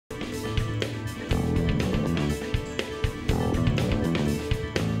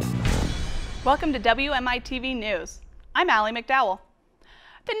Welcome to WMI-TV News. I'm Allie McDowell.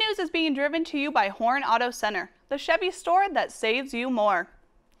 The news is being driven to you by Horn Auto Center, the Chevy store that saves you more.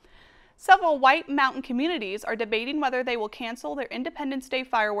 Several White Mountain communities are debating whether they will cancel their Independence Day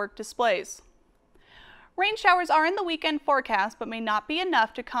firework displays. Rain showers are in the weekend forecast, but may not be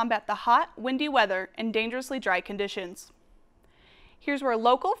enough to combat the hot, windy weather and dangerously dry conditions. Here's where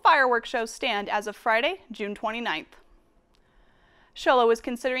local fireworks shows stand as of Friday, June 29th. Show is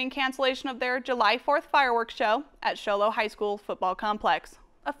considering cancellation of their July 4th fireworks show at Show High School football complex.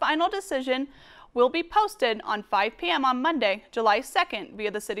 A final decision will be posted on 5 p.m. on Monday, July 2nd via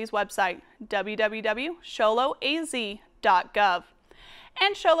the city's website, www.sholoaz.gov,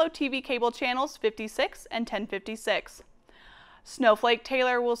 and Show TV cable channels 56 and 1056. Snowflake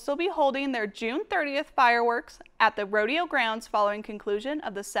Taylor will still be holding their June 30th fireworks at the rodeo grounds following conclusion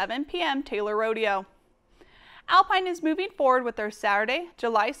of the 7 p.m. Taylor Rodeo. Alpine is moving forward with their Saturday,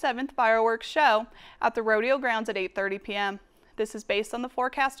 July 7th fireworks show at the rodeo grounds at 8:30 p.m. This is based on the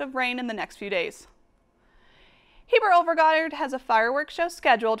forecast of rain in the next few days. Heber-Overgoddard has a fireworks show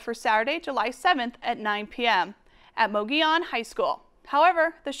scheduled for Saturday, July 7th at 9 p.m. at Mogollon High School.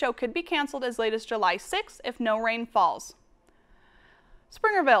 However, the show could be canceled as late as July 6th if no rain falls.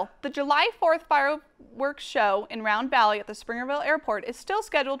 Springerville, the July 4th fireworks show in Round Valley at the Springerville Airport is still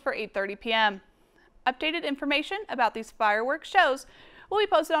scheduled for 8:30 p.m. Updated information about these fireworks shows will be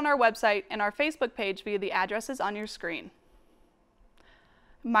posted on our website and our Facebook page via the addresses on your screen.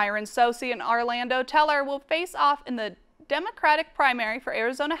 Myron Tsosie and Orlando Teller will face off in the Democratic primary for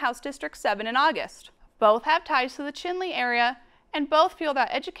Arizona House District 7 in August. Both have ties to the Chinle area and both feel that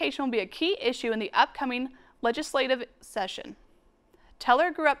education will be a key issue in the upcoming legislative session.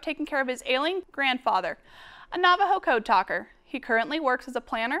 Teller grew up taking care of his ailing grandfather, a Navajo code talker. He currently works as a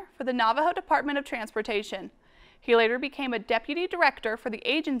planner for the Navajo Department of Transportation. He later became a deputy director for the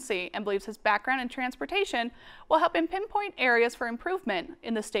agency and believes his background in transportation will help him pinpoint areas for improvement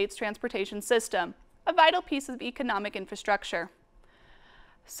in the state's transportation system, a vital piece of economic infrastructure.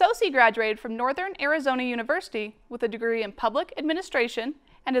 Tsosie graduated from Northern Arizona University with a degree in public administration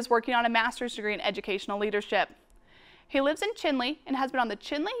and is working on a master's degree in educational leadership. He lives in Chinle and has been on the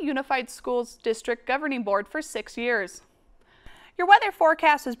Chinle Unified Schools District Governing Board for 6 years. Your weather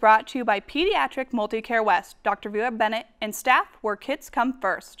forecast is brought to you by Pediatric Multicare West, Dr. Vera Bennett, and staff where kids come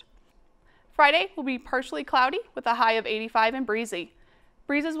first. Friday will be partially cloudy with a high of 85 and breezy.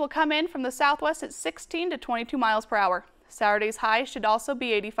 Breezes will come in from the southwest at 16 to 22 miles per hour. Saturday's high should also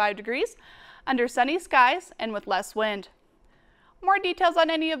be 85 degrees, under sunny skies and with less wind. More details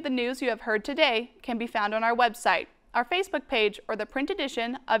on any of the news you have heard today can be found on our website, our Facebook page, or the print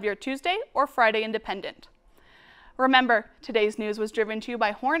edition of your Tuesday or Friday Independent. Remember, today's news was driven to you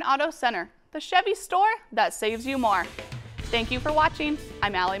by Horn Auto Center, the Chevy store that saves you more. Thank you for watching.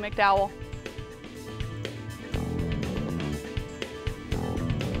 I'm Allie McDowell.